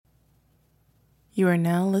You are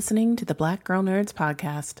now listening to the Black Girl Nerds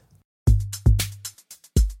podcast.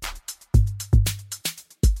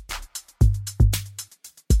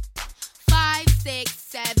 5, 6,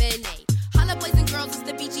 7, 8. Holla boys and girls, it's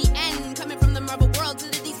the BGN. Coming from the Marvel world to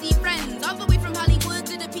the DC friends. All the way from Hollywood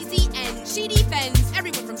to the PCN. She defends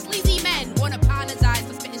everyone from sleazy men. Won't apologize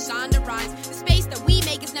for spitting Shonda rhymes. The space that we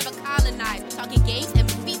make is never colonized. Talking games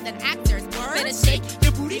and movies and actors. Better shake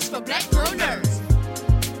your booties for Black Girl Nerds.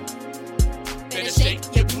 Better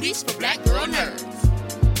shake your booties for Black Girl Nerds.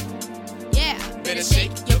 Yeah, better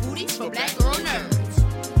shake your booties for Black Girl Nerds.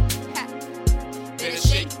 Ha. Better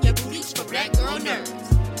shake your booties for Black Girl Nerds.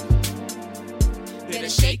 Better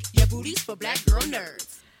shake your booties for Black Girl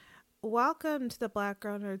Nerds. Welcome to the Black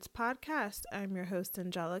Girl Nerds podcast. I'm your host,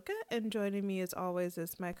 Angelica, and joining me as always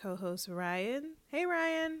is my co-host, Ryan. Hey,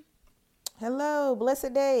 Ryan. Hello,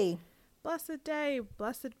 blessed day. Blessed day.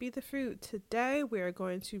 Blessed be the fruit. Today, we are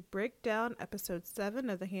going to break down episode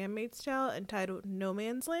 7 of The Handmaid's Tale entitled No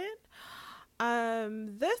Man's Land.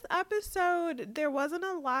 This episode, there wasn't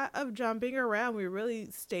a lot of jumping around. We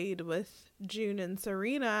really stayed with June and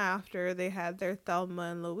Serena after they had their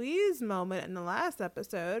Thelma and Louise moment in the last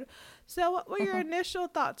episode. So what were your initial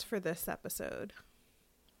thoughts for this episode?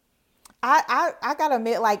 I gotta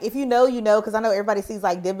admit, like, if you know, you know, because I know everybody sees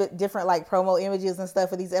like different like promo images and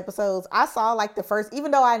stuff for these episodes. I saw like the first,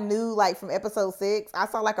 even though I knew like from episode 6, I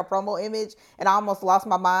saw like a promo image and I almost lost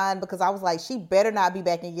my mind because I was like, she better not be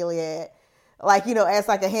back in Gilead, like, you know, as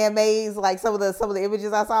like a handmaid's, like some of the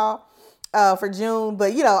images I saw for June.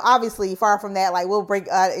 But you know, obviously far from that, like we'll break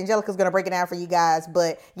Angelica's gonna break it down for you guys.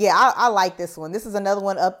 But yeah, I like this one. This is another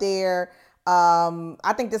one up there.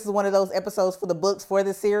 I think this is one of those episodes for the books for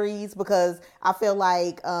the series because I feel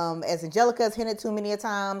like as Angelica has hinted too many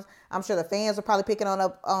times, I'm sure the fans are probably picking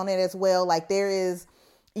up on it as well. Like there is,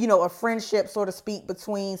 you know, a friendship, so to speak,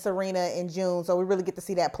 between Serena and June. So we really get to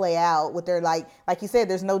see that play out with their like you said,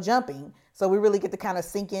 there's no jumping. So we really get to kind of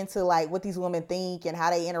sink into like what these women think and how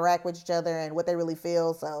they interact with each other and what they really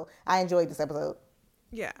feel. So I enjoyed this episode.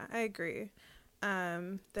 Yeah, I agree.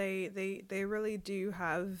 They really do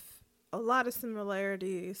have a lot of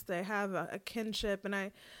similarities. They have a kinship, and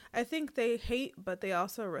I think they hate, but they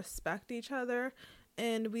also respect each other,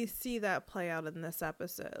 and we see that play out in this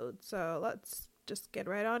episode. So let's just get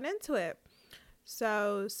right on into it.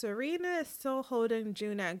 So Serena is still holding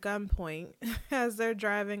June at gunpoint as they're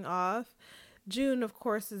driving off. June, of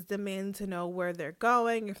course, is demanding to know where they're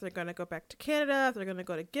going, if they're going to go back to Canada, if they're going to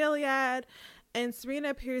go to Gilead. And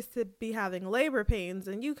Serena appears to be having labor pains,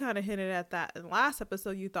 and you kind of hinted at that in the last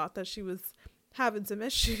episode. You thought that she was having some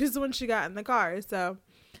issues when she got in the car, so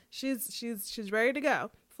she's ready to go,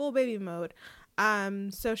 full baby mode.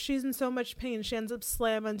 So she's in so much pain, she ends up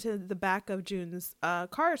slamming into the back of June's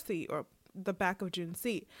car seat, or the back of June's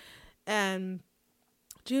seat, and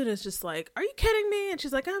June is just like, "Are you kidding me?" And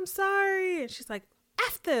she's like, "I'm sorry," and she's like,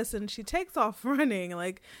 "F this," and she takes off running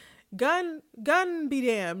like. Gun be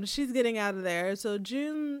damned. She's getting out of there. So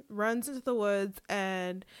June runs into the woods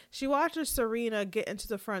and she watches Serena get into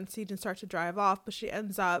the front seat and start to drive off, but she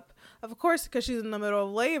ends up, of course, because she's in the middle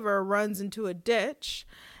of labor, runs into a ditch.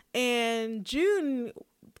 And June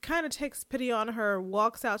kind of takes pity on her,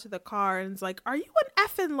 walks out to the car and is like, "Are you in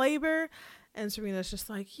effing labor?" And Serena's just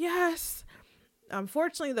like, "Yes."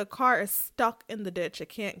 Unfortunately, the car is stuck in the ditch. It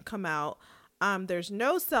can't come out. There's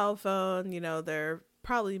no cell phone. You know, they're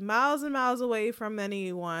probably miles and miles away from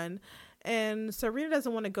anyone, and Serena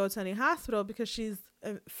doesn't want to go to any hospital because she's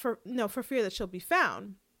for fear that she'll be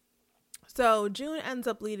found. So June ends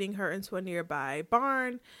up leading her into a nearby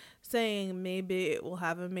barn, saying maybe it will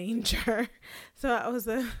have a manger. So that was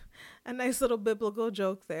a nice little biblical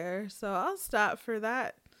joke there. So I'll stop for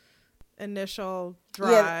that initial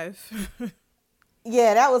drive. Yeah.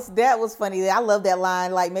 Yeah, that was funny. I love that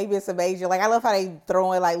line. Like, maybe it's a major. Like, I love how they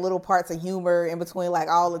throw in like little parts of humor in between like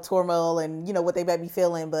all the turmoil and, you know, what they might be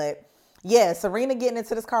feeling. But yeah, Serena getting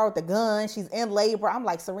into this car with the gun. She's in labor. I'm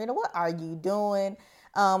like, Serena, what are you doing?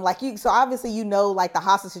 So obviously, you know, like the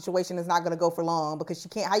hostage situation is not going to go for long because she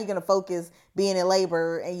can't, how you going to focus being in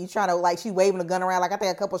labor and you trying to like, she waving a gun around. Like, I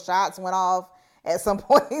think a couple shots went off at some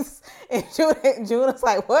points and June was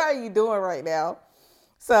like, what are you doing right now?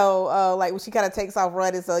 So, like when she kind of takes off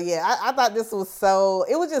running. So yeah, I thought this was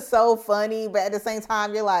it was just so funny. But at the same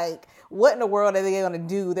time, you're like, what in the world are they going to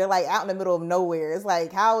do? They're like out in the middle of nowhere. It's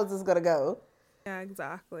like, how is this going to go? Yeah,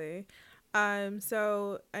 exactly.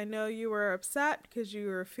 So I know you were upset because you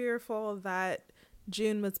were fearful that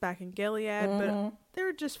June was back in Gilead, but they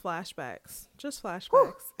were just flashbacks. Just flashbacks.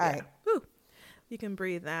 Whew. Yeah. All right. Whew. You can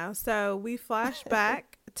breathe now. So we flash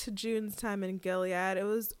back to June's time in Gilead. It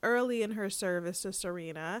was early in her service to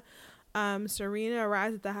Serena. Serena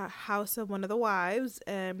arrives at the house of one of the wives,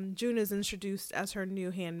 and June is introduced as her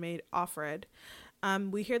new handmaid, Offred.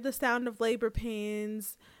 We hear the sound of labor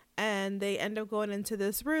pains, and they end up going into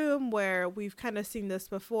this room where we've kind of seen this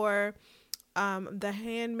before. The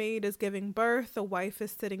handmaid is giving birth. The wife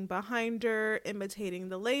is sitting behind her, imitating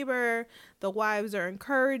the labor. The wives are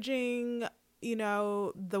encouraging,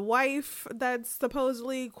 the wife that's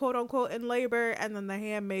supposedly quote unquote in labor, and then the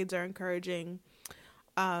handmaids are encouraging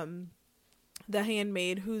the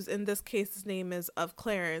handmaid, who's in this case, his name is of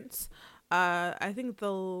Clarence. I think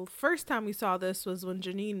the first time we saw this was when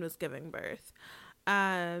Janine was giving birth.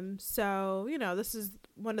 So, this is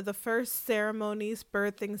one of the first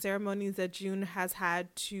birthing ceremonies that June has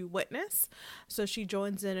had to witness. So she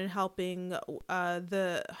joins in helping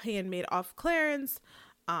the handmaid of Clarence.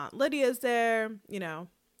 Lydia's there,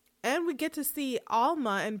 and we get to see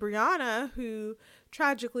Alma and Brianna, who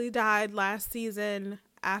tragically died last season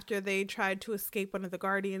after they tried to escape one of the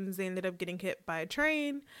Guardians. They ended up getting hit by a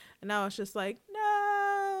train, and I was just like,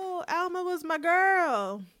 no, Alma was my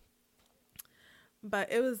girl.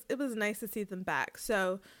 But it was nice to see them back.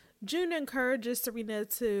 So June encourages Serena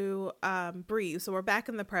to breathe. So we're back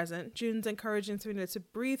in the present. June's encouraging Serena to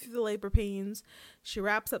breathe through the labor pains. She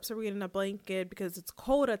wraps up Serena in a blanket because it's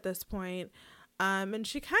cold at this point. And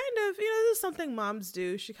she kind of, this is something moms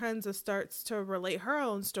do. She kind of starts to relate her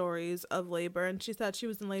own stories of labor. And she said she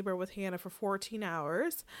was in labor with Hannah for 14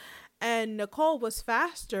 hours. And Nicole was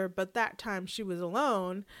faster, but that time she was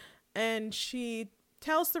alone. And she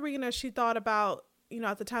tells Serena she thought about,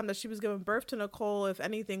 at the time that she was giving birth to Nicole, if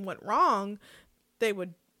anything went wrong, they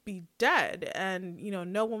would be dead. And,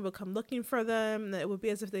 no one would come looking for them. It would be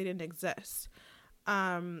as if they didn't exist.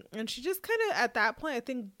 And she just kind of, at that point, I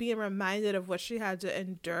think being reminded of what she had to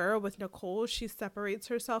endure with Nicole, she separates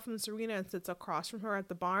herself from Serena and sits across from her at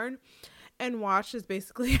the barn and watches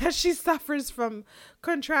basically as she suffers from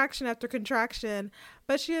contraction after contraction.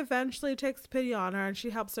 But she eventually takes pity on her and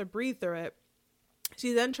she helps her breathe through it.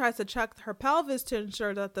 She then tries to check her pelvis to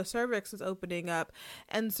ensure that the cervix is opening up,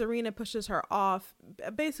 and Serena pushes her off,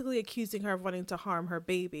 basically accusing her of wanting to harm her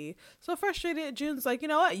baby. So frustrated, June's like, you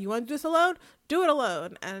know what, you want to do this alone? Do it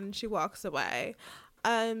alone. And she walks away.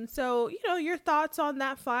 So, your thoughts on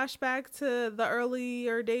that flashback to the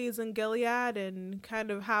earlier days in Gilead and kind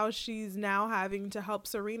of how she's now having to help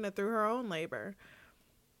Serena through her own labor.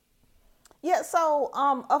 Yeah, so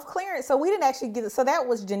of Clarence, so we didn't actually get it. So that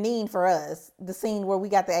was Janine for us, the scene where we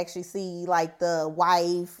got to actually see like the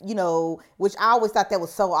wife, which I always thought that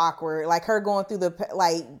was so awkward. Like her going through the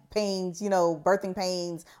pains, birthing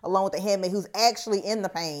pains along with the handmaid who's actually in the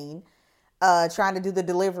pain, trying to do the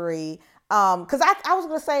delivery. Cause I was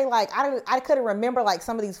going to say like, I couldn't remember like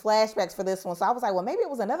some of these flashbacks for this one. So I was like, well, maybe it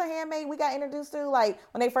was another handmaid we got introduced to, like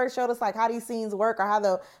when they first showed us like how these scenes work or how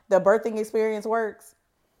the birthing experience works.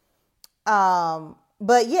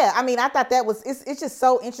 But yeah, I mean, I thought it's just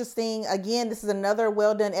so interesting. Again, this is another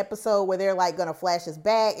well done episode where they're like going to flash us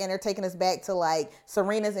back and they're taking us back to like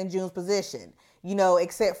Serena's and June's position,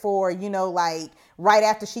 except for, like right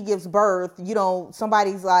after she gives birth,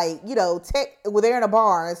 somebody's like, they're in a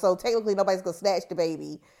barn. So technically nobody's going to snatch the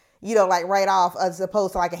baby, like right off, as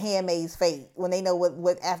opposed to like a handmaid's fate when they know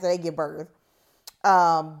what after they give birth.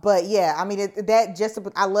 But yeah, I mean,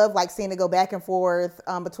 I love like seeing it go back and forth,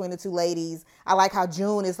 between the two ladies. I like how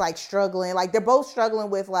June is like struggling, like they're both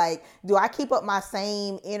struggling with like, do I keep up my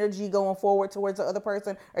same energy going forward towards the other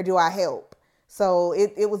person or do I help? So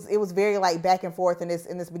it was very like back and forth in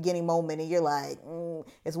this beginning moment. And you're like,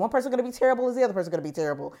 is one person going to be terrible? Is the other person going to be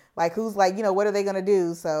terrible? Like who's like, what are they going to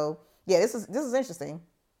do? So yeah, this is interesting.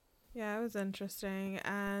 Yeah, it was interesting.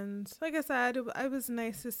 And like I said, it was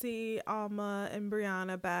nice to see Alma and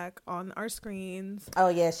Brianna back on our screens. Oh,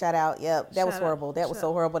 yeah. Shout out. Yep. That was horrible. That was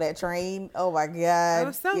so horrible. That train. Oh, my God. I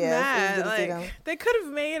was so mad. Like, they could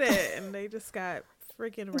have made it and they just got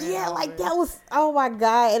freaking ran over. Like that was, oh, my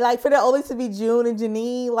God. And like for that only to be June and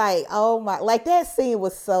Janine, like, oh, my, like that scene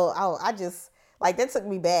was so, like that took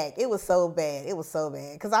me back. It was so bad. It was so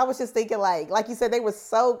bad. Because I was just thinking like you said, they were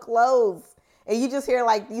so close. And you just hear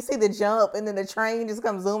like, you see the jump and then the train just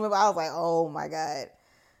comes zooming. I was like, oh my God.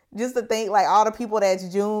 Just to think like all the people that's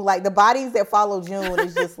June, like the bodies that follow June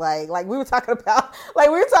is just like we were talking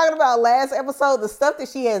about last episode, the stuff that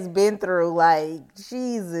she has been through, like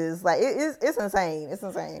Jesus, like it's insane. It's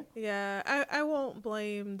insane. Yeah. I won't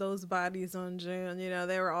blame those bodies on June.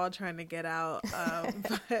 They were all trying to get out.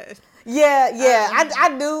 But yeah.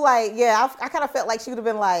 I do like, yeah, I kind of felt like she would have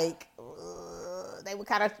been like, they were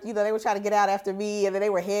kind of, they were trying to get out after me, and then they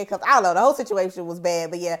were handcuffed. I don't know. The whole situation was bad,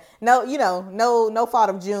 but yeah, no fault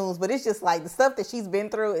of June's, but it's just like the stuff that she's been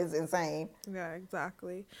through is insane. Yeah,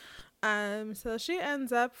 exactly. So she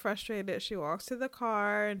ends up frustrated. She walks to the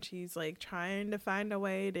car and she's like trying to find a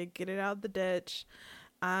way to get it out the ditch.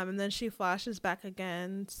 And then she flashes back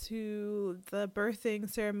again to the birthing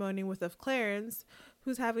ceremony of Clarence,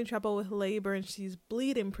 who's having trouble with labor and she's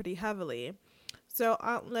bleeding pretty heavily. So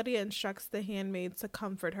Aunt Lydia instructs the handmaids to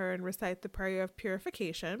comfort her and recite the prayer of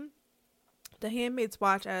purification. The handmaids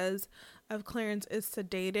watch as of Clarence is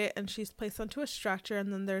sedated and she's placed onto a stretcher,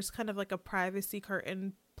 and then there's kind of like a privacy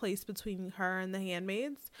curtain placed between her and the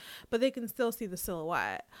handmaids, but they can still see the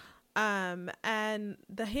silhouette. And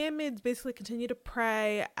the handmaids basically continue to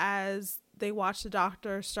pray as they watch the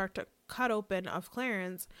doctor start to cut open of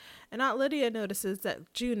Clarence, and Aunt Lydia notices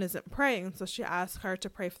that June isn't praying, so she asks her to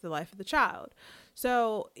pray for the life of the child.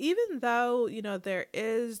 So even though, there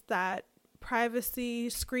is that privacy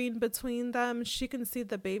screen between them, she can see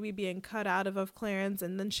the baby being cut out of Clarence,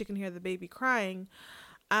 and then she can hear the baby crying.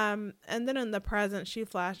 And then in the present, she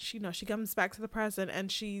comes back to the present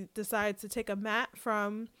and she decides to take a mat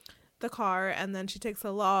from the car, and then she takes a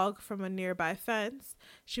log from a nearby fence.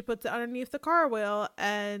 She puts it underneath the car wheel,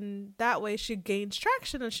 and that way she gains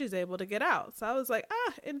traction and she's able to get out. So I was like,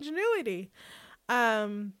 ingenuity.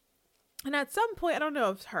 And at some point, I don't know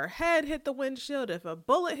if her head hit the windshield, if a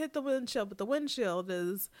bullet hit the windshield, but the windshield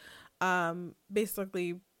is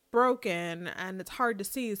basically broken and it's hard to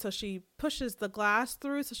see. So she pushes the glass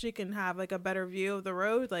through so she can have like a better view of the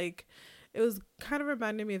road. Like, it was kind of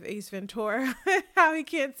reminding me of Ace Ventura, how he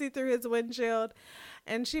can't see through his windshield.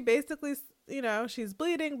 And she basically, she's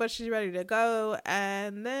bleeding, but she's ready to go.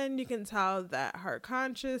 And then you can tell that her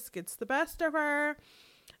conscience gets the best of her.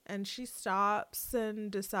 And she stops and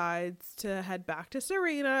decides to head back to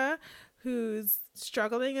Serena, who's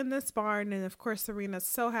struggling in this barn. And of course, Serena's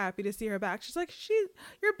so happy to see her back. She's like,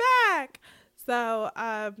 you're back. So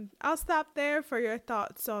I'll stop there for your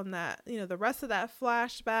thoughts on that, the rest of that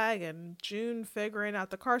flashback and June figuring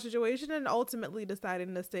out the car situation and ultimately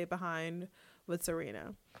deciding to stay behind with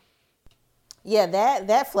Serena. Yeah,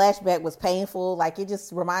 that flashback was painful. Like, it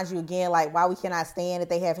just reminds you again, like, why we cannot stand that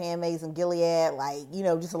they have handmaids in Gilead. Like,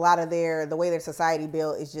 just a lot of the way their society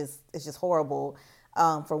built is just horrible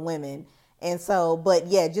for women. And so, but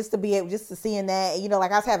yeah, just to seeing that,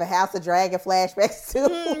 like I was having House of Dragon flashbacks too,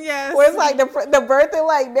 yes. Where it's like the birthing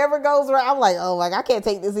like never goes right. I'm like, oh, like I can't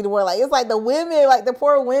take this anymore. Like, it's like the women, like the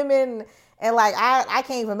poor women, and like I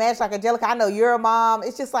can't even imagine, like, Angelica, I know you're a mom.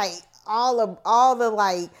 It's just like all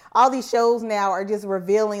these shows now are just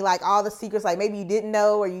revealing like all the secrets, like maybe you didn't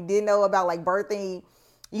know, or you didn't know about like birthing,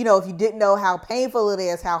 if you didn't know how painful it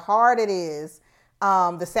is, how hard it is.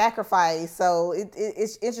 The sacrifice. So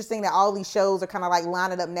it's interesting that all these shows are kind of like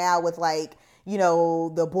lining up now with like,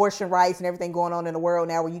 the abortion rights and everything going on in the world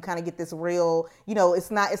now, where you kind of get this real,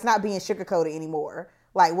 it's not being sugarcoated anymore,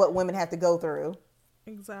 like what women have to go through.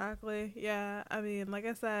 Exactly. Yeah. I mean, like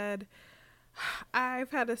I said,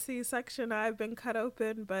 I've had a C-section. I've been cut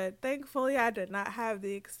open, but thankfully I did not have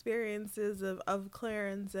the experiences of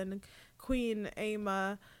Clarence and Queen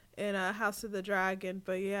Aemma in House of the Dragon.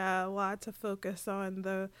 But yeah, a lot to focus on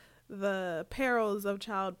the perils of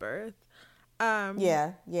childbirth.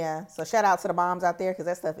 Yeah. So shout out to the moms out there, because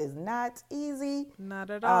that stuff is not easy. Not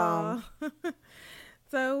at all.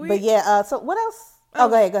 So what else? Oh,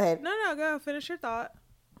 go ahead. No, go finish your thought.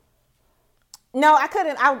 No, I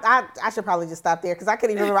couldn't. I should probably just stop there, because I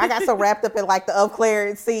couldn't even remember. I got so wrapped up in like the of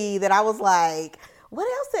Clarence scene that I was like, what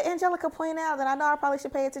else did Angelica point out that I know I probably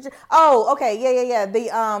should pay attention? Oh, okay. Yeah.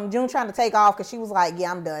 The June trying to take off because she was like,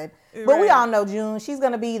 yeah, I'm done. Right. But we all know June, she's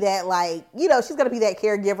going to be that, like, she's going to be that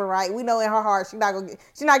caregiver, right? We know in her heart she's not going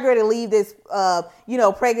to leave this,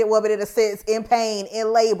 pregnant woman, in a sense, in pain,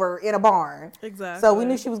 in labor, in a barn. Exactly. So we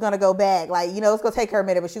knew she was going to go back. Like, it's going to take her a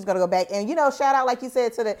minute, but she's going to go back. And, shout out, like you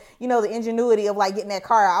said, to the, the ingenuity of, like, getting that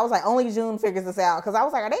car out. I was like, only June figures this out. Because I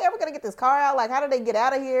was like, are they ever going to get this car out? Like, how do they get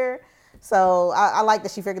out of here? So I like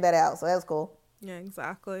that she figured that out. So that's cool. Yeah,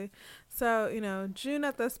 exactly. So, June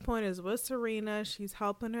at this point is with Serena. She's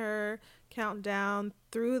helping her count down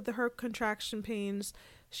through her contraction pains.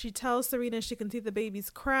 She tells Serena she can see the baby's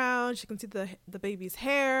crown. She can see the baby's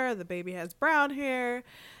hair. The baby has brown hair.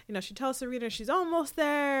 She tells Serena she's almost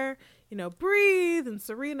there. Breathe. And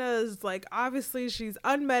Serena is like, obviously she's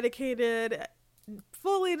unmedicated,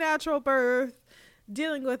 fully natural birth.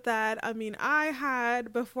 Dealing with that. I mean, I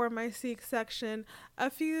had, before my C-section, a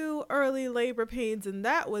few early labor pains, and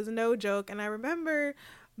that was no joke. And I remember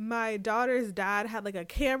my daughter's dad had like a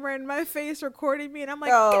camera in my face recording me, and I'm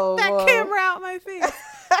like, get that camera out my face.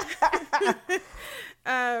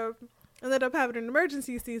 Ended up having an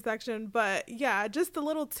emergency C-section, but yeah, just the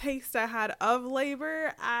little taste I had of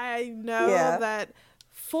labor, I know that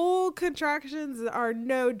full contractions are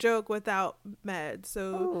no joke without meds.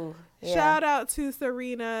 So shout out to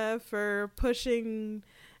Serena for pushing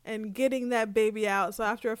and getting that baby out. So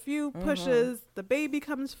after a few pushes, the baby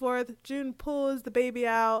comes forth. June pulls the baby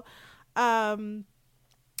out.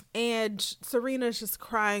 And Serena's just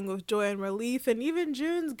crying with joy and relief. And even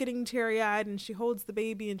June's getting teary-eyed, and she holds the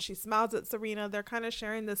baby and she smiles at Serena. They're kind of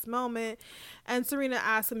sharing this moment. And Serena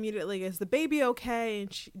asks immediately, is the baby okay?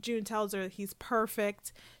 And June tells her he's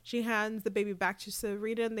perfect. She hands the baby back to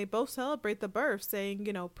Serena, and they both celebrate the birth, saying,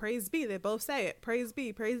 you know, praise be. They both say it. Praise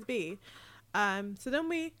be, praise be. So then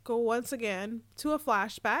we go once again to a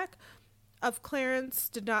flashback of Clarence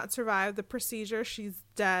did not survive the procedure. She's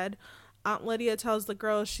dead. Aunt Lydia tells the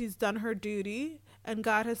girls she's done her duty and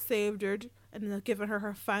God has saved her and given her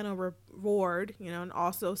her final reward, you know, and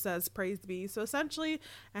also says praise be. So essentially,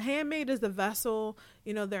 a handmaid is a vessel,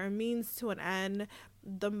 you know, they're a means to an end.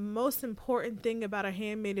 The most important thing about a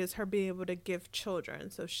handmaid is her being able to give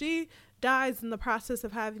children. So if she dies in the process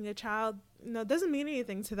of having a child, you know, it doesn't mean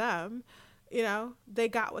anything to them. You know, they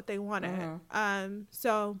got what they wanted.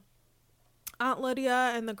 So Aunt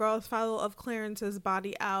Lydia and the girls follow of Clarence's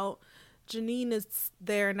body out. Janine is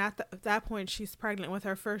there, and at that point, she's pregnant with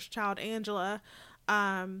her first child, Angela,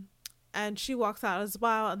 and she walks out as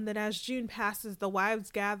well. And then as June passes, the wives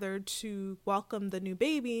gather to welcome the new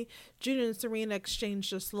baby. June and Serena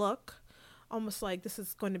exchange this look, almost like this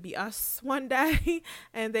is going to be us one day,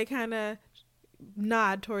 and they kind of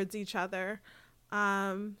nod towards each other.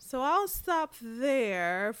 So I'll stop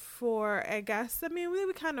there for, I guess, I mean,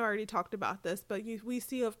 we kind of already talked about this, but we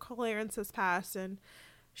see of Clarence's past, and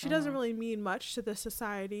she doesn't really mean much to the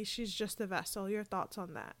society. She's just a vessel. Your thoughts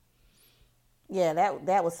on that? Yeah,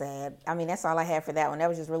 that was sad. I mean, that's all I had for that one. That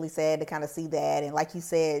was just really sad to kind of see that. And like you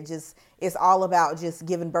said, just it's all about just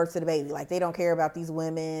giving birth to the baby. Like, they don't care about these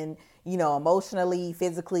women, you know, emotionally,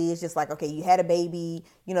 physically. It's just like, okay, you had a baby.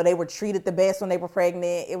 You know, they were treated the best when they were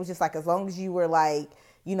pregnant. It was just like, as long as you were like,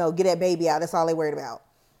 you know, get that baby out, that's all they worried about.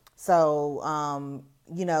 So,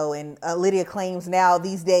 you know, and Lydia claims now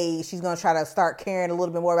these days she's going to try to start caring a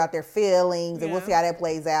little bit more about their feelings, and we'll see how that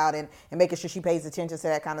plays out, and making sure she pays attention to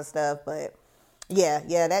that kind of stuff. But yeah,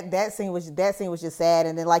 that scene was just sad.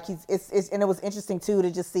 And then like and it was interesting too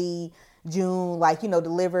to just see June, like, you know,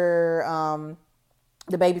 deliver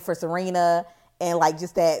the baby for Serena, and like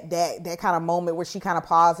just that kind of moment where she kind of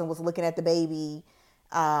paused and was looking at the baby.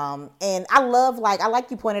 And I love,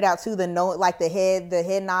 like you pointed out too, the note, like the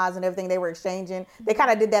head nods and everything they were exchanging. They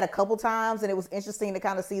kind of did that a couple times, and it was interesting to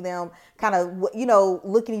kind of see them kind of, you know,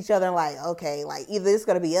 look at each other and like, okay, like either it's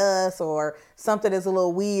going to be us or something is a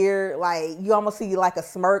little weird. Like, you almost see like a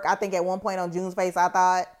smirk, I think, at one point on June's face, I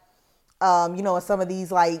thought. You know, in some of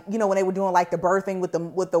these, like, you know, when they were doing like the birthing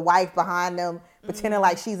with the wife behind them, pretending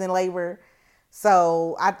like she's in labor.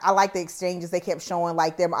 So I like the exchanges they kept showing,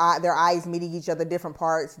 like their eyes meeting each other, different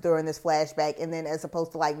parts during this flashback, and then as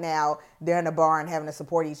opposed to like now they're in a barn having to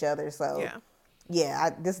support each other. So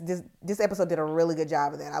this episode did a really good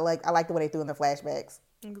job of that. I like the way they threw in the flashbacks.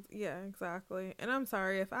 Yeah, exactly. And I'm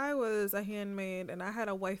sorry, if I was a handmaid and I had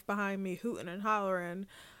a wife behind me hooting and hollering,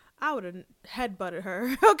 I would have headbutted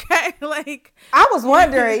her. Okay, like I was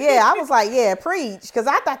wondering. Yeah, I was like, yeah, preach, because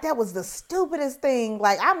I thought that was the stupidest thing.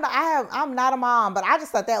 Like, I'm not a mom, but I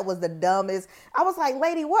just thought that was the dumbest. I was like,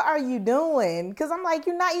 lady, what are you doing? Because I'm like,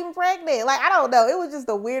 you're not even pregnant. Like, I don't know. It was just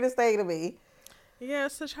the weirdest thing to me. Yeah,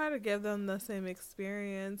 to try to give them the same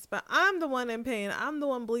experience, but I'm the one in pain. I'm the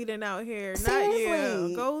one bleeding out here, Seriously. Not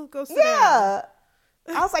you. Go sit down.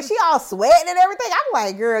 I was like, she all sweating and everything. I'm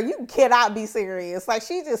like, girl, you cannot be serious. Like,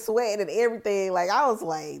 she just sweating and everything. Like, I was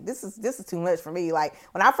like, this is too much for me. Like,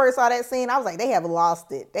 when I first saw that scene, I was like, they have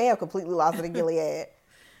lost it. They have completely lost it in Gilead.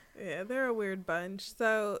 Yeah, they're a weird bunch.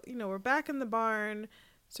 So, you know, we're back in the barn.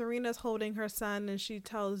 Serena's holding her son, and she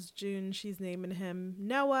tells June she's naming him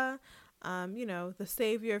Noah, you know, the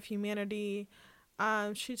savior of humanity.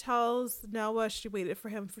 She tells Noah she waited for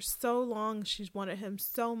him for so long. She's wanted him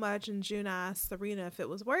so much. And June asks Serena if it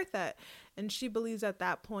was worth it. And she believes at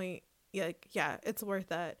that point, yeah, it's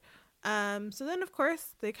worth it. So then, of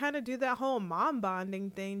course, they kind of do that whole mom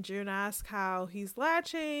bonding thing. June asks how he's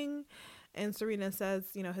latching. And Serena says,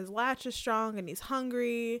 you know, his latch is strong and he's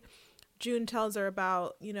hungry. June tells her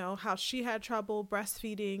about, you know, how she had trouble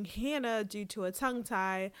breastfeeding Hannah due to a tongue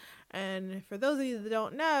tie. And for those of you that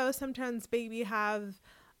don't know, sometimes baby have,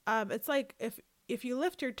 it's like if you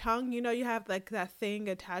lift your tongue, you know, you have like that thing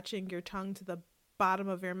attaching your tongue to the bottom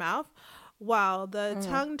of your mouth. While the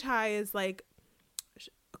tongue tie is like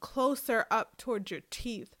closer up towards your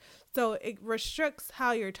teeth. So it restricts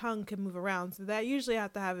how your tongue can move around. So that usually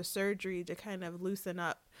have to have a surgery to kind of loosen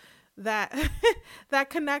up that that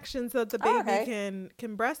connection so that the baby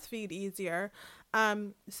can breastfeed easier.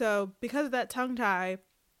 So because of that tongue tie,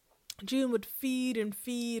 June would feed and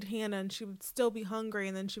feed Hannah, and she would still be hungry,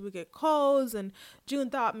 and then she would get colds, and June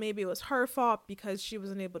thought maybe it was her fault because she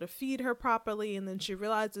wasn't able to feed her properly, and then she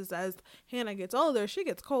realizes as Hannah gets older, she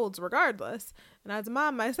gets colds regardless. And as a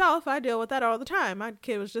mom myself, I deal with that all the time. My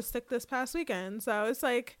kid was just sick this past weekend, so it's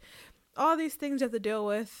like all these things you have to deal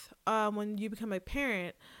with when you become a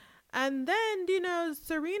parent. And then, you know,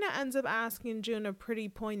 Serena ends up asking June a pretty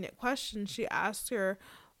poignant question. She asked her,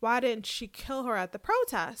 why didn't she kill her at the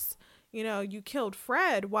protests? You know, you killed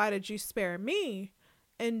Fred. Why did you spare me?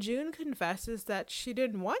 And June confesses that she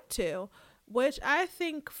didn't want to, which I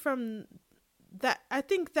think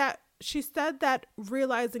that she said that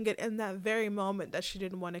realizing it in that very moment that she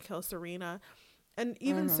didn't want to kill Serena. And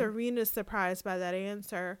even Serena's surprised by that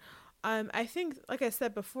answer. I think, like I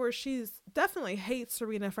said before, she's definitely hates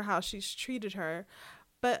Serena for how she's treated her.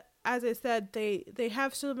 But as I said, they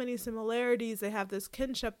have so many similarities. They have this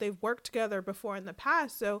kinship. They've worked together before in the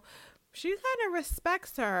past. So she kind of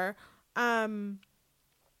respects her.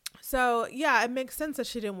 So yeah, it makes sense that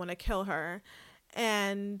she didn't want to kill her.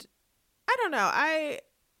 And I don't know. I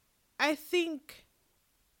think,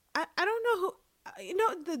 I don't know who, you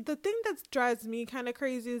know, the thing that drives me kind of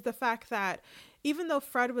crazy is the fact that even though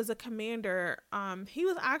Fred was a commander, he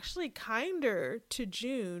was actually kinder to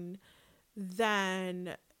June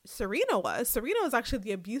than Serena was. Serena was actually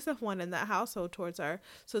the abusive one in that household towards her.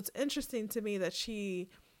 So it's interesting to me that she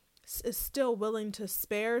is still willing to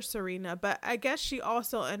spare Serena, but I guess she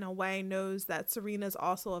also in a way knows that Serena's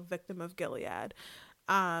also a victim of Gilead.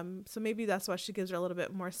 So maybe that's why she gives her a little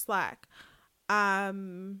bit more slack.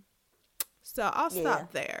 So I'll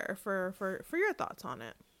stop there for your thoughts on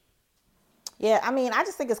it. Yeah, I mean, I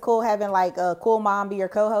just think it's cool having like a cool mom be your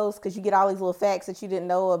co-host because you get all these little facts that you didn't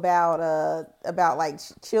know about like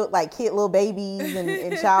kid little babies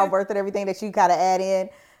and childbirth and everything that you kind of add in.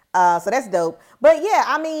 So that's dope. But yeah,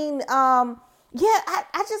 I mean, I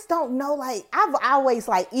just don't know. Like I've always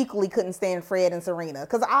like equally couldn't stand Fred and Serena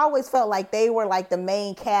because I always felt like they were like the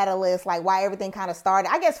main catalyst, like why everything kind of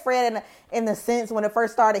started. I guess Fred in the sense when it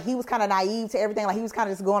first started, he was kind of naive to everything. Like he was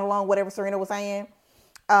kind of just going along with whatever Serena was saying.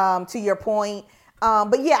 To your point.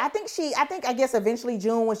 But yeah, I guess eventually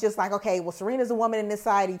June was just like, okay, well, Serena's a woman in this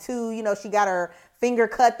society too. You know, she got her finger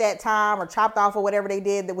cut that time or chopped off or whatever they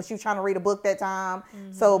did that when she was trying to read a book that time.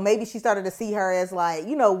 Mm-hmm. So maybe she started to see her as like,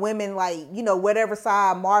 you know, women like, you know, whatever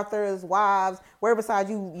side, Martha's wives, wherever side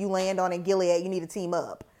you land on in Gilead, you need to team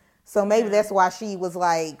up. So maybe that's why she was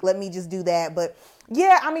like, let me just do that. But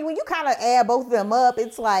yeah, I mean, when you kind of add both of them up,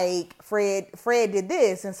 it's like Fred did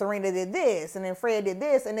this and Serena did this and then Fred did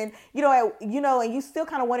this. And then, you know, and you still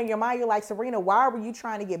kind of wonder in your mind, you're like, Serena, why were you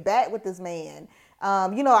trying to get back with this man?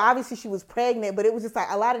 You know, obviously she was pregnant, but it was just like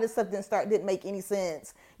a lot of this stuff didn't make any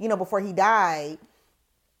sense, you know, before he died.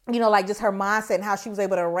 You know, like just her mindset and how she was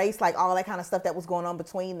able to erase like all that kind of stuff that was going on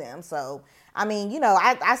between them. So, I mean, you know,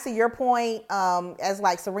 I see your point as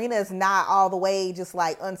like Serena is not all the way just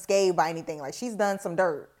like unscathed by anything. Like she's done some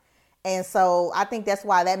dirt. And so I think that's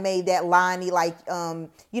why that made that line like,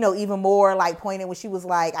 you know, even more like poignant when she was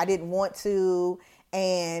like, I didn't want to.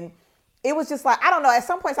 And it was just like, I don't know. At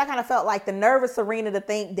some points, I kind of felt like the nervous Serena to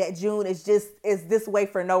think that June is this way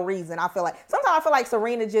for no reason. I feel like sometimes I feel like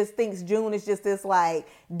Serena just thinks June is just this like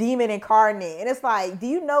demon incarnate. And it's like, do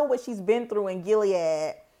you know what she's been through in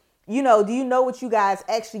Gilead? You know, do you know what you guys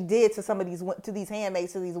actually did to some of these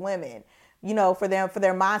handmaids, to these women, you know, for their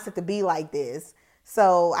mindset to be like this?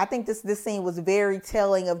 So I think this scene was very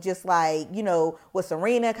telling of just like, you know, what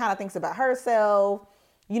Serena kind of thinks about herself.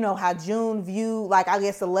 You know, how June viewed, like, I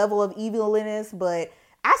guess the level of evilness, but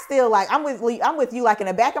I still, like, I'm with you, like, in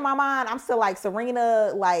the back of my mind, I'm still like,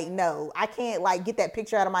 Serena, like, no, I can't, like, get that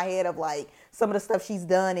picture out of my head of, like, some of the stuff she's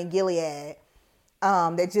done in Gilead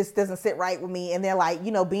that just doesn't sit right with me. And then, like,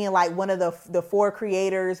 you know, being, like, one of the 4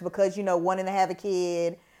 creators because, you know, wanting to have a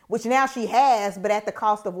kid, which now she has, but at the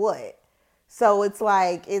cost of what? So it's,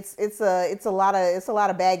 like, it's a lot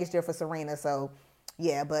of baggage there for Serena, so...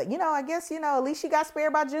 Yeah, but, you know, I guess, you know, at least she got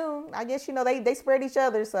spared by June. I guess, you know, they spared each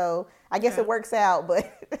other. So I guess it works out.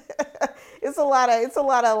 But it's a lot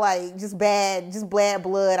of like just bad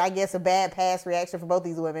blood. I guess a bad past reaction for both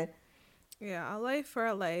these women. Yeah, a life for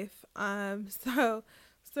a life. So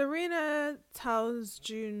Serena tells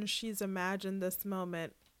June she's imagined this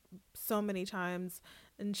moment so many times.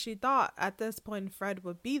 And she thought at this point Fred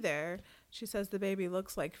would be there. She says the baby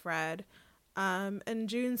looks like Fred. And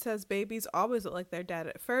June says babies always look like their dad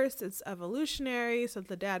at first. It's evolutionary, so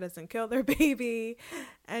the dad doesn't kill their baby.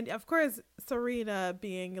 And of course, Serena,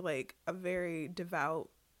 being like a very devout,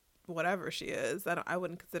 whatever she is, I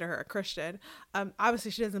wouldn't consider her a Christian.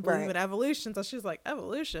 Obviously she doesn't believe in evolution, so she's like,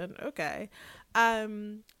 evolution, okay.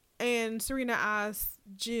 And Serena asks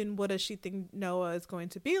June, what does she think Noah is going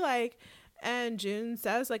to be like? And June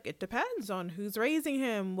says, like, it depends on who's raising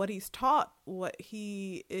him, what he's taught, what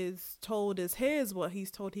he is told is his, what he's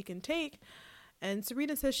told he can take. And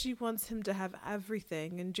Serena says she wants him to have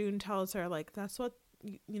everything. And June tells her, like, that's what,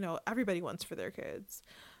 everybody wants for their kids.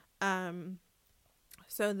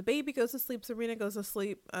 So the baby goes to sleep. Serena goes to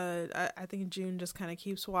sleep. I think June just kind of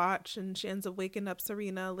keeps watch, and she ends up waking up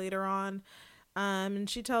Serena later on. And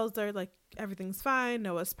she tells her, like, everything's fine.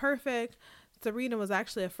 Noah's perfect. Serena was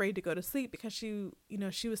actually afraid to go to sleep because she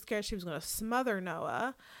was scared she was going to smother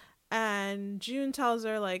Noah. And June tells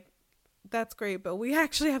her, like, that's great, but we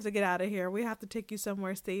actually have to get out of here. We have to take you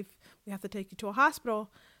somewhere safe. We have to take you to a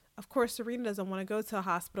hospital. Of course, Serena doesn't want to go to a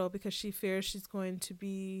hospital because she fears she's going to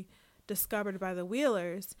be discovered by the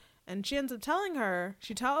Wheelers. And she ends up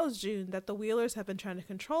she tells June that the Wheelers have been trying to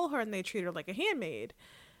control her and they treat her like a handmaid.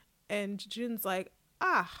 And June's like,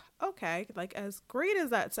 okay, like, as great as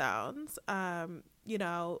that sounds,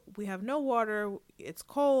 we have no water, it's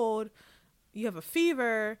cold, you have a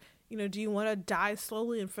fever, do you want to die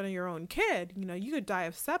slowly in front of your own kid? You could die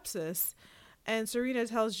of sepsis. And Serena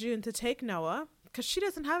tells June to take Noah because she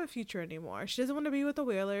doesn't have a future anymore. She doesn't want to be with the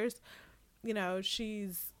Whalers. She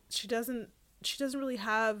doesn't really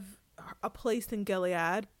have a place in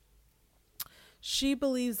Gilead. She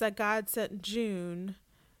believes that God sent June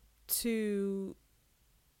to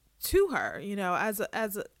her,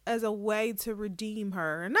 as a way to redeem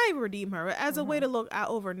her, and not even redeem her, but as a way to look out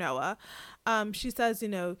over Noah. She says,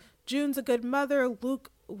 June's a good mother.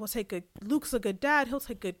 Luke's a good dad. He'll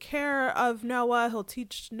take good care of Noah. He'll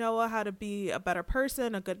teach Noah how to be a better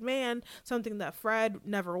person, a good man, something that Fred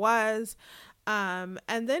never was. And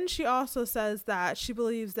then she also says that she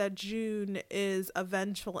believes that June is a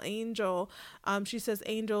vengeful angel. She says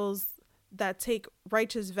angels that take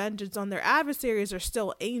righteous vengeance on their adversaries are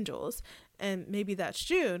still angels, and maybe that's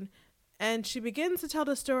June. And she begins to tell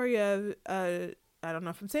the story of I don't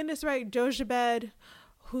know if I'm saying this right, Jochebed,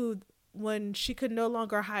 who, when she could no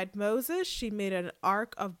longer hide Moses, she made an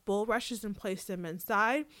ark of bulrushes and placed them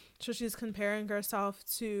inside. So she's comparing herself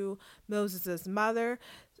to Moses's mother.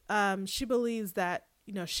 She believes that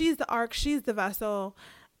she's the ark, she's the vessel,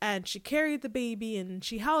 and she carried the baby and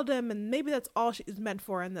she held him, and maybe that's all she's meant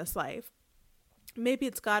for in this life. Maybe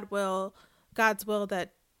it's God's will that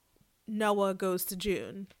Noah goes to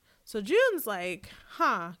June. So June's like,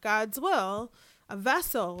 God's will, a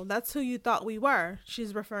vessel, that's who you thought we were.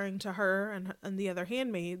 She's referring to her and the other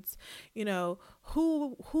handmaids,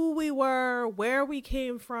 who we were, where we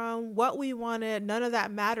came from, what we wanted. None of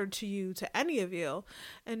that mattered to you, to any of you.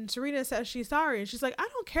 And Serena says she's sorry. And she's like, I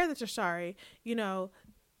don't care that you're sorry.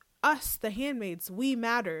 Us, the handmaids, we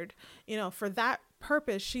mattered. For that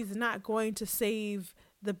purpose, she's not going to save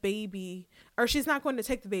the baby, or she's not going to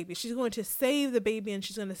take the baby. She's going to save the baby, and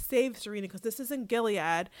she's going to save Serena, because this isn't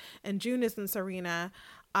Gilead and June isn't Serena.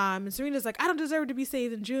 And Serena's like, I don't deserve to be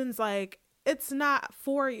saved. And June's like, it's not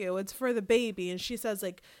for you, it's for the baby. And she says,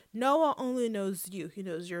 like, Noah only knows you. He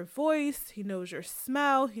knows your voice, he knows your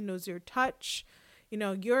smell, he knows your touch.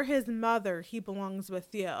 You're his mother, he belongs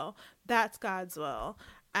with you. That's God's will.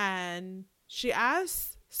 And she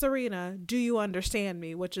asks Serena, do you understand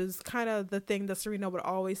me? Which is kind of the thing that Serena would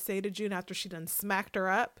always say to June after she done smacked her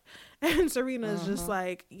up. And Serena's just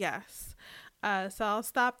like, yes. So I'll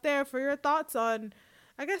stop there for your thoughts on,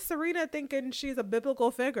 I guess, Serena thinking she's a biblical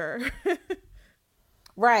figure.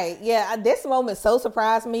 Right. Yeah. This moment so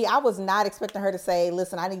surprised me. I was not expecting her to say,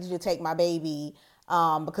 listen, I need you to take my baby.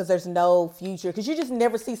 Because there's no future, because you just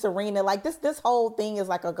never see Serena. Like, this whole thing is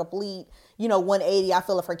like a complete, 180, I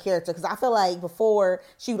feel, of her character. Because I feel like before,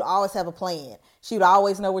 she would always have a plan. She would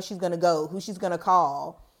always know where she's going to go, who she's going to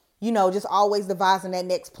call, just always devising that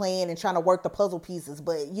next plan and trying to work the puzzle pieces.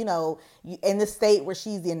 But, in this state where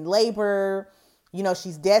she's in labor,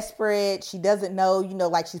 she's desperate. She doesn't know,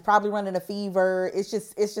 like, she's probably running a fever. It's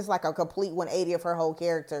just like a complete 180 of her whole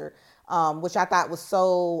character. Which I thought was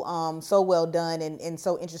so well done and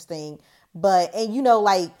so interesting. But, and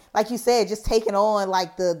like you said, just taking on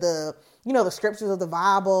like the scriptures of the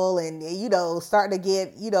Bible and, starting to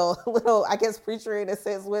get, a little, I guess, preacher in a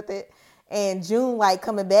sense with it. And June, like,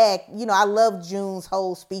 coming back, I love June's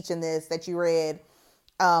whole speech in this that you read,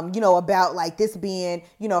 about like this being,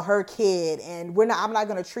 her kid, and I'm not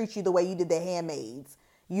going to treat you the way you did the handmaids.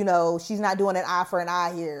 You know, she's not doing an eye for an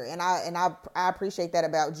eye here. And I appreciate that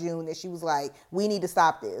about June, that she was like, we need to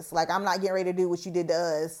stop this. Like, I'm not getting ready to do what you did to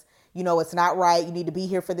us. You know, it's not right. You need to be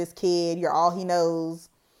here for this kid. You're all he knows.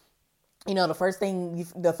 You know, the first thing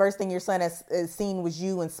your son has seen was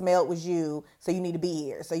you and smelled was you. So you need to be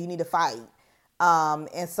here. So you need to fight.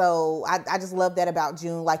 And so I just love that about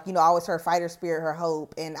June. Like, you know, always her fighter spirit, her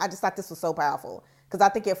hope. And I just thought this was so powerful because I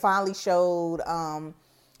think it finally showed,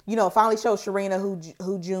 Sharina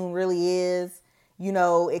who June really is. You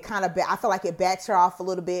know, it kind of, I feel like it backs her off a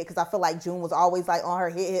little bit because I feel like June was always like on her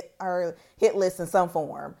hit list in some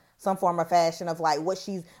form or fashion of like what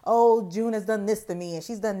June has done this to me and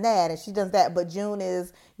she's done that and she does that. But June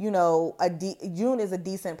is, you know, June is a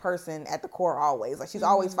decent person at the core always. Like she's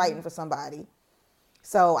always fighting for somebody.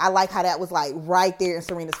 So I like how that was like right there in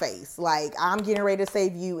Serena's face. Like, I'm getting ready to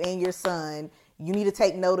save you and your son. You need to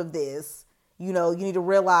take note of this. You know, you need to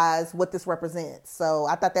realize what this represents. So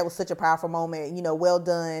I thought that was such a powerful moment, you know, well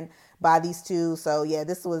done by these two. So yeah,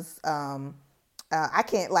 this was, I'm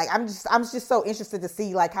just so interested to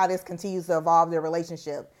see like how this continues to evolve their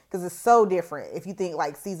relationship. Cause it's so different. If you think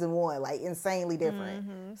like season 1, like insanely different.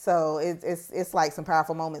 Mm-hmm. So it's like some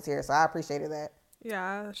powerful moments here. So I appreciated that.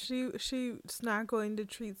 Yeah, she's not going to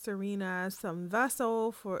treat Serena as some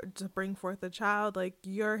vessel to bring forth a child. Like,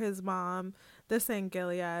 you're his mom. This ain't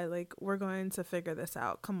Gilead. Like, we're going to figure this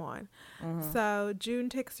out. Come on. Mm-hmm. So June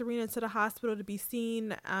takes Serena to the hospital to be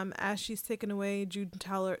seen. As she's taken away, June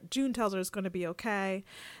tells her it's going to be okay,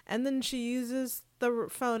 and then she uses the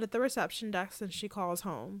phone at the reception desk and she calls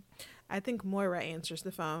home. I think Moira answers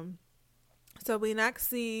the phone. So we next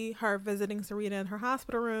see her visiting Serena in her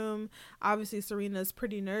hospital room. Obviously, Serena's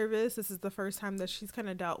pretty nervous. This is the first time that she's kind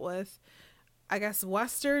of dealt with, I guess,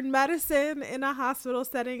 Western medicine in a hospital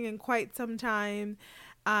setting in quite some time.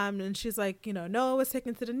 And she's like, you know, Noah was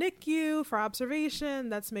taken to the NICU for observation.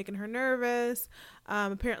 That's making her nervous.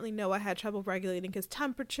 Apparently, Noah had trouble regulating his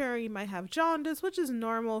temperature. He might have jaundice, which is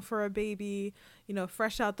normal for a baby, you know,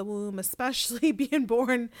 fresh out the womb, especially being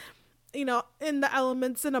born, you know, in the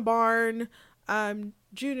elements in a barn.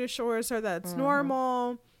 June assures her that it's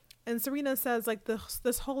normal. And Serena says, like,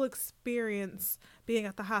 this whole experience being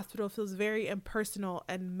at the hospital feels very impersonal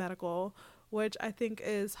and medical, which I think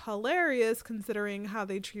is hilarious considering how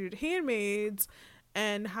they treated handmaids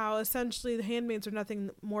and how essentially the handmaids are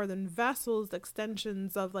nothing more than vessels,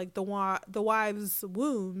 extensions of like the wives'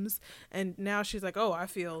 wombs. And now she's like, oh, I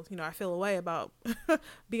feel a way about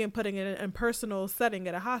being put in an impersonal setting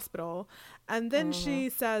at a hospital. And then she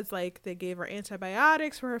says like they gave her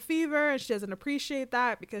antibiotics for her fever and she doesn't appreciate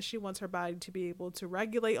that because she wants her body to be able to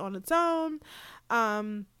regulate on its own.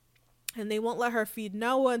 And they won't let her feed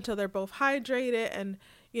Noah until they're both hydrated, and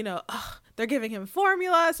you know, they're giving him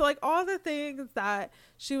formula. So like all the things that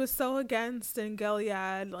she was so against in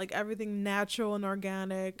Gilead, like everything natural and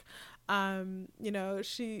organic, you know,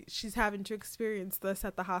 she's having to experience this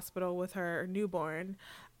at the hospital with her newborn.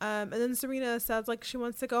 And then Serena says like she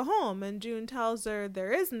wants to go home, and June tells her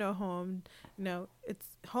there is no home. You know,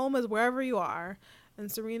 home is wherever you are. And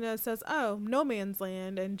Serena says, oh, no man's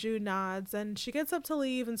land. And June nods. And she gets up to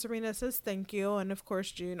leave. And Serena says, thank you. And, of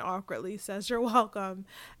course, June awkwardly says, you're welcome.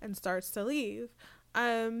 And starts to leave.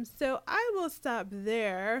 So I will stop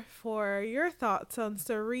there for your thoughts on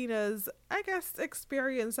Serena's, I guess,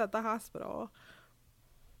 experience at the hospital.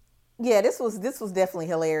 Yeah, this was definitely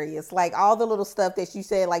hilarious. Like all the little stuff that you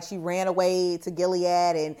said, like she ran away to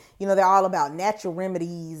Gilead and, you know, they're all about natural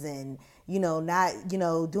remedies and, you know, not, you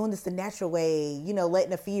know, doing this the natural way, you know,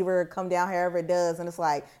 letting the fever come down however it does. And it's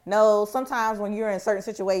like, no, sometimes when you're in certain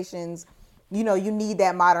situations, you know, you need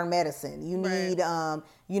that modern medicine. You need,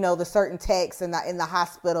 you know, the certain techs in the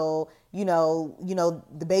hospital, you know,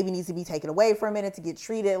 the baby needs to be taken away for a minute to get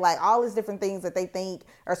treated. Like all these different things that they think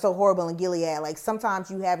are so horrible in Gilead. Like sometimes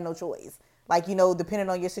you have no choice. Like, you know, depending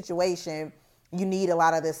on your situation, you need a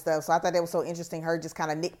lot of this stuff. So I thought that was so interesting. Her just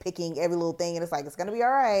kind of nitpicking every little thing. And it's like, it's going to be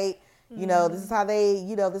all right. You know, this is how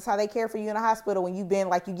they care for you in a hospital when you've been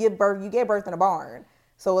like, you give birth in a barn.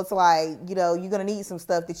 So it's like, you know, you're going to need some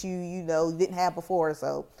stuff that you know, didn't have before.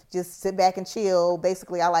 So just sit back and chill.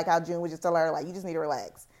 Basically, I like how June would just tell her, like, you just need to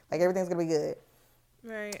relax. Like, everything's going to be good.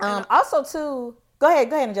 Right. Also, too, go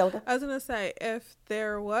ahead, Angelica. I was going to say, if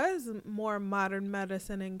there was more modern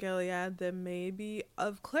medicine in Gilead, then maybe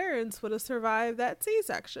of Clarence would have survived that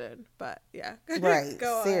C-section. But, yeah. Right.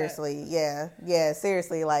 Go seriously. Ahead. Yeah,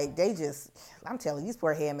 seriously. Like, I'm telling you, these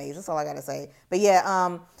poor handmaids. That's all I got to say. But,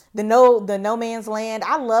 yeah, the no man's land.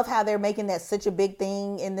 I love how they're making that such a big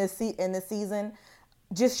thing in this season.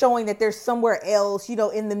 just showing that there's somewhere else, you know,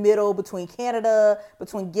 in the middle between Canada,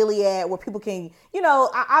 between Gilead, where people can, you know,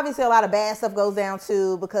 obviously a lot of bad stuff goes down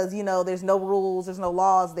too, because, you know, there's no rules, there's no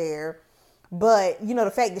laws there. But, you know,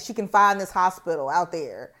 the fact that she can find this hospital out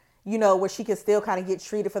there, you know, where she can still kind of get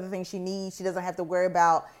treated for the things she needs. She doesn't have to worry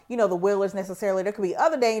about, you know, the Wheelers necessarily. There could be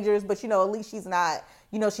other dangers, but, you know, at least she's not,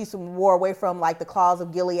 you know, she's more away from like the claws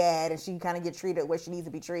of Gilead, and she can kind of get treated where she needs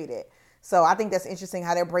to be treated. So I think that's interesting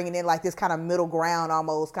how they're bringing in like this kind of middle ground,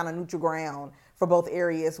 almost kind of neutral ground for both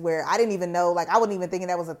areas, where I didn't even know, like I wasn't even thinking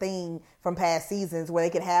that was a thing from past seasons, where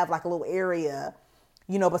they could have like a little area,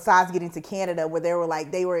 you know, besides getting to Canada, where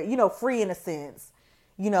they were, you know, free in a sense,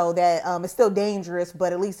 you know, that it's still dangerous,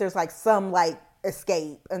 but at least there's like some like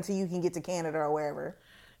escape until you can get to Canada or wherever.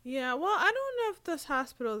 Yeah, well, I don't know if this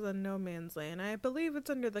hospital is in no man's land. I believe it's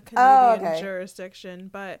under the Canadian jurisdiction,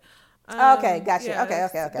 but okay, gotcha. Yeah,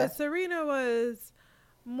 okay. But Serena was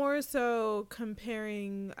more so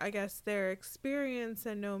comparing, I guess, their experience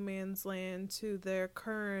in no man's land to their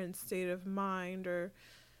current state of mind, or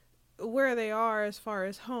where they are as far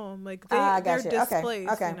as home. Like they're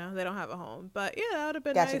displaced, okay. You know, they don't have a home. But yeah, that would have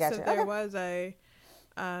been nice if there was a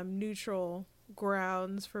neutral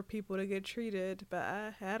grounds for people to get treated, but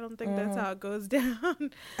I don't think that's how it goes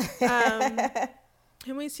down.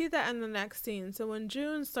 And we see that in the next scene. So when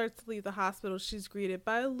June starts to leave the hospital, she's greeted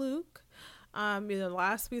by Luke. You know,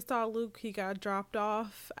 last we saw Luke, he got dropped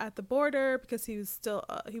off at the border because he was still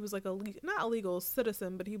he was like not a legal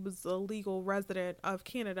citizen, but he was a legal resident of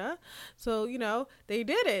Canada. So, you know, they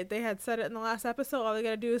did it. They had said it in the last episode. All they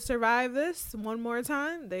gotta do is survive this one more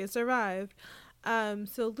time. They survived.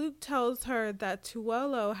 So Luke tells her that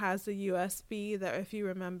Tuolo has a USB that, if you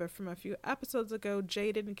remember from a few episodes ago,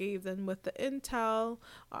 Jaden gave them with the intel.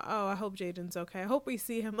 Oh, I hope Jaden's okay. I hope we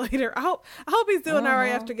see him later. I hope he's doing all right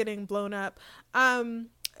after getting blown up.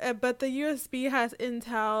 But the USB has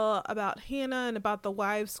intel about Hannah and about the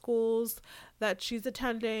wives' schools that she's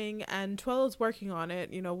attending, and Tuolo's working on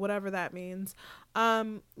it, you know, whatever that means.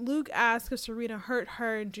 Luke asked if Serena hurt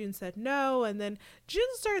her, and June said no, and then June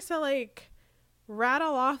starts to like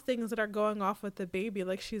rattle off things that are going off with the baby,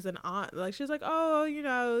 like she's an aunt. Like she's like, oh, you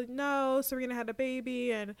know, no, Serena had a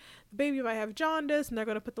baby, and the baby might have jaundice, and they're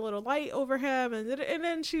gonna put the little light over him, and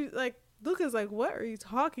then she like, Luke is like, what are you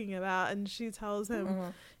talking about? And she tells him,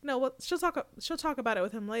 you know what, she'll talk about it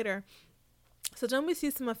with him later. So then we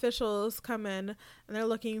see some officials come in, and they're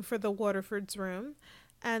looking for the Waterfords' room,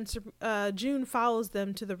 and June follows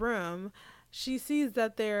them to the room. She sees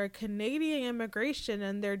that they're Canadian immigration,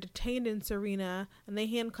 and they're detained in Serena, and they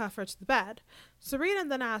handcuff her to the bed. Serena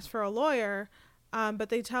then asks for a lawyer, but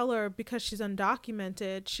they tell her because she's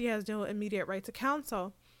undocumented, she has no immediate right to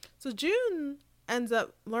counsel. So June ends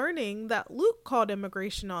up learning that Luke called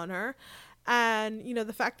immigration on her, and, you know,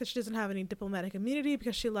 the fact that she doesn't have any diplomatic immunity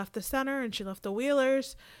because she left the center and she left the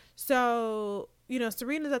Wheelers. So, you know,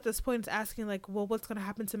 Serena's at this point is asking, like, well, what's going to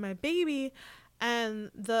happen to my baby? And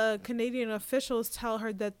the Canadian officials tell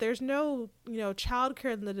her that there's no, you know,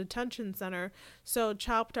 childcare in the detention center. So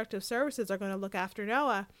Child Protective Services are going to look after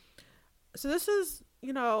Noah. So this is,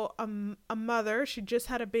 you know, a mother. She just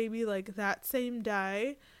had a baby like that same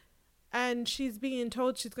day. And she's being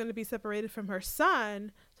told she's going to be separated from her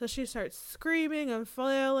son. So she starts screaming and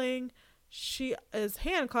flailing. She is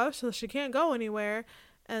handcuffed, so she can't go anywhere.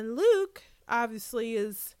 And Luke obviously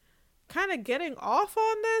is kind of getting off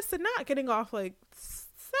on this, and not getting off like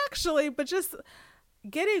sexually, but just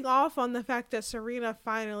getting off on the fact that Serena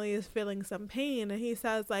finally is feeling some pain. And he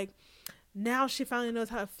says, like, now she finally knows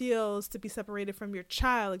how it feels to be separated from your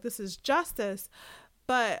child. Like, this is justice.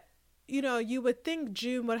 But, you know, you would think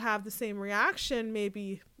June would have the same reaction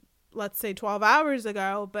maybe, let's say 12 hours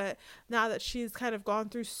ago, but now that she's kind of gone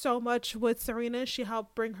through so much with Serena, she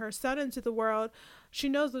helped bring her son into the world, she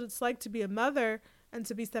knows what it's like to be a mother and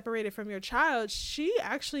to be separated from your child. She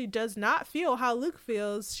actually does not feel how Luke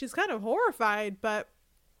feels. She's kind of horrified, but,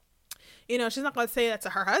 you know, she's not going to say that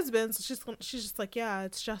to her husband. So she's just like, yeah,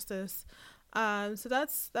 it's justice. So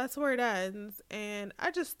that's where it ends. And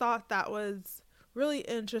I just thought that was really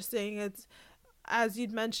interesting. It's, as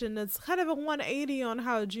you'd mentioned, it's kind of a 180 on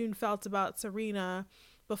how June felt about Serena.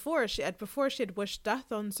 Before she had wished death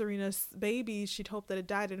on Serena's baby. She'd hoped that it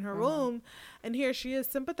died in her womb. And here she is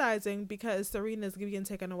sympathizing because Serena's being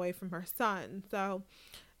taken away from her son. So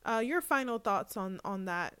your final thoughts on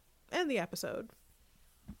that and the episode.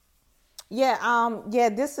 Yeah,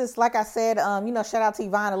 this is, like I said, you know, shout out to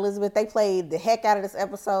Yvonne Elizabeth. They played the heck out of this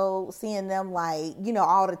episode, seeing them, like, you know,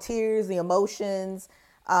 all the tears, the emotions,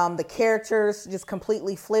 the characters just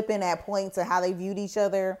completely flipping at points of how they viewed each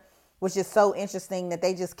other. was just so interesting that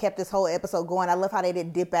they just kept this whole episode going. I love how they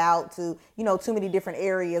didn't dip out to, too many different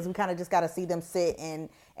areas. We kind of just got to see them sit and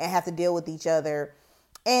have to deal with each other.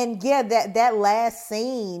 And yeah, that last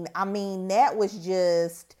scene, I mean, that was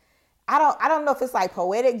just, I don't know if it's like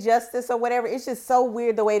poetic justice or whatever. It's just so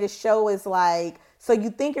weird the way the show is like, so you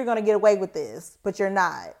think you're going to get away with this, but you're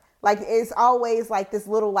not. Like, it's always like this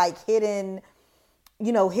little like hidden,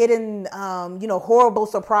 horrible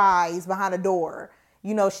surprise behind a door.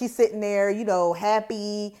 She's sitting there,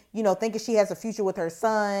 happy, thinking she has a future with her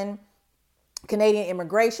son. Canadian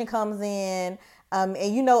immigration comes in. And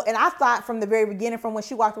I thought from the very beginning, from when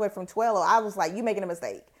she walked away from Twello, I was like, you making a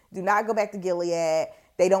mistake. Do not go back to Gilead.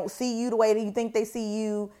 They don't see you the way that you think they see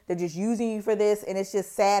you. They're just using you for this. And it's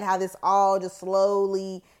just sad how this all just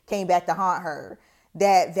slowly came back to haunt her.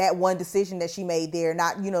 That one decision that she made there,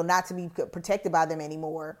 not to be protected by them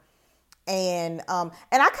anymore. And I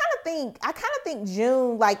kind of think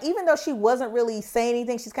June, like, even though she wasn't really saying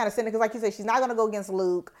anything, she's kind of sitting there, because like you said, she's not going to go against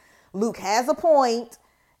Luke. Luke has a point,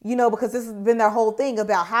 because this has been their whole thing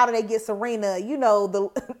about how do they get Serena,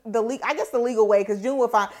 I guess the legal way, because June will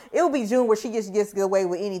it'll be June where she just gets away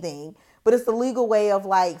with anything, but it's the legal way of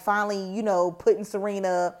like finally, putting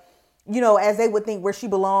Serena, as they would think, where she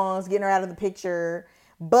belongs, getting her out of the picture.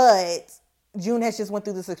 But June has just went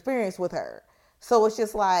through this experience with her. So it's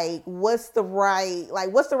just like, what's the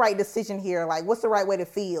right decision here? Like, what's the right way to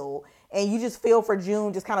feel? And you just feel for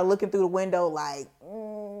June, just kind of looking through the window, like,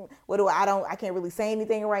 I can't really say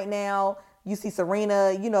anything right now. You see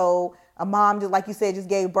Serena, a mom, just like you said, just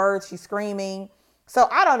gave birth. She's screaming. So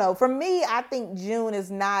I don't know. For me, I think June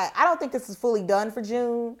I don't think this is fully done for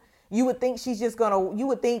June. You would think she's just like,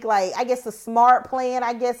 I guess the smart plan,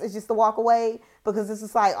 is just to walk away, because this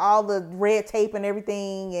is like all the red tape and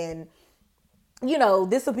everything. And,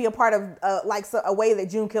 this will be a part of a way that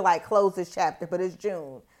June can like close this chapter, but it's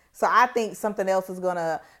June. So I think something else is going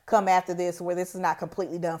to come after this, where this is not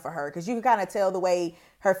completely done for her. Because you can kind of tell the way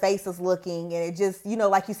her face is looking. And it just,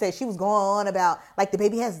 like you said, she was going on about like the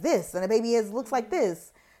baby has this and the baby looks like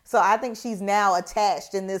this. So I think she's now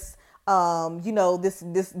attached in this,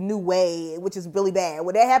 this new way, which is really bad.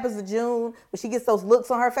 When that happens to June, when she gets those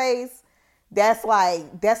looks on her face, that's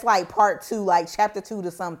like part 2, like chapter 2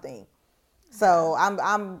 to something. So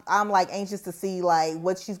I'm like anxious to see like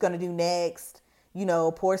what she's going to do next.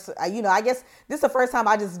 I guess this is the first time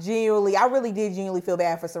I really did genuinely feel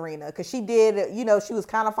bad for Serena, because she did, she was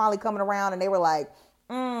kind of finally coming around, and they were like,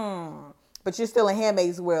 but you're still in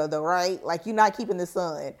Handmaid's World though, right? Like, you're not keeping the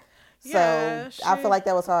son. Yeah, so I feel like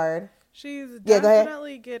that was hard. She's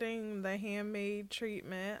definitely getting the handmaid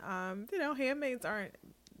treatment. Handmaids aren't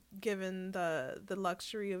given the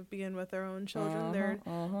luxury of being with their own children. They're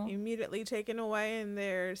immediately taken away and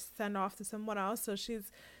they're sent off to someone else. So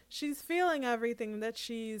she's feeling everything that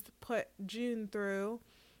she's put June through.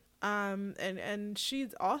 And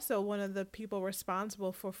she's also one of the people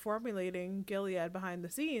responsible for formulating Gilead behind the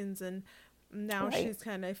scenes. And now she's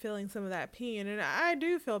kind of feeling some of that pain. And I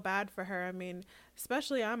do feel bad for her. I mean,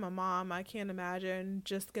 especially I'm a mom. I can't imagine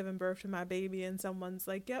just giving birth to my baby and someone's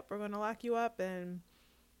like, yep, we're going to lock you up and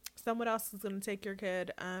someone else is going to take your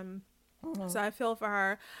kid. So I feel for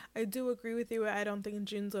her. I do agree with you. I don't think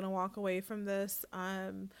June's going to walk away from this.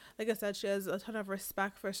 Like I said, she has a ton of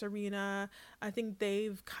respect for Serena. I think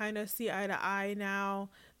they've kind of see eye to eye now.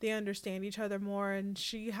 They understand each other more. And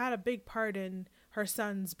she had a big part in her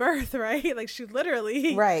son's birth, right? Like, she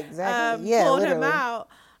literally pulled him out.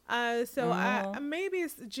 So maybe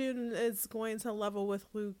June is going to level with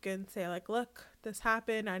Luke and say, like, look, this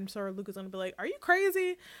happened. I'm sure Luke is going to be like, are you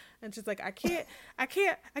crazy? And she's like, I can't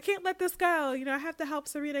let this go. I have to help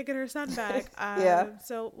Serena get her son back.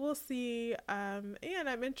 So we'll see. And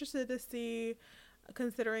I'm interested to see,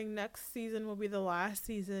 considering next season will be the last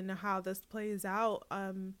season, how this plays out.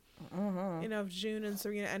 If June and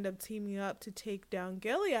Serena end up teaming up to take down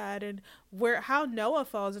Gilead, and how Noah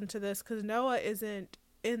falls into this, because Noah isn't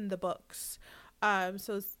in the books.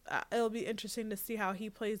 So it'll be interesting to see how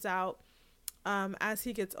he plays out as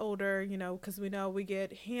he gets older, because we know we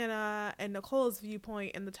get Hannah and Nicole's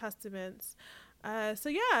viewpoint in the Testaments. So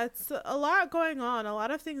yeah, it's a lot going on. A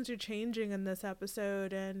lot of things are changing in this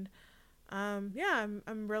episode, and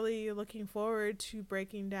I'm really looking forward to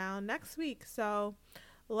breaking down next week. So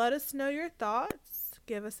let us know your thoughts.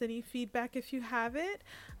 Give us any feedback if you have it.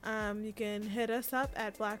 You can hit us up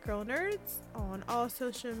at Black Girl Nerds on all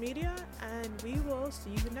social media, and we will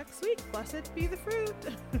see you next week. Blessed be the fruit.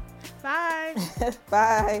 Bye.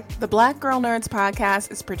 Bye. The Black Girl Nerds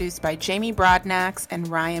podcast is produced by Jamie Broadnax and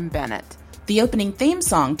Ryan Bennett. The opening theme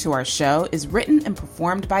song to our show is written and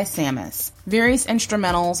performed by Samus. Various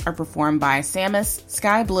instrumentals are performed by Samus,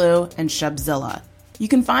 Sky Blue, and Shubzilla. You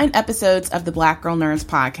can find episodes of the Black Girl Nerds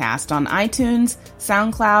podcast on iTunes,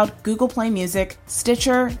 SoundCloud, Google Play Music,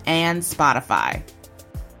 Stitcher, and Spotify.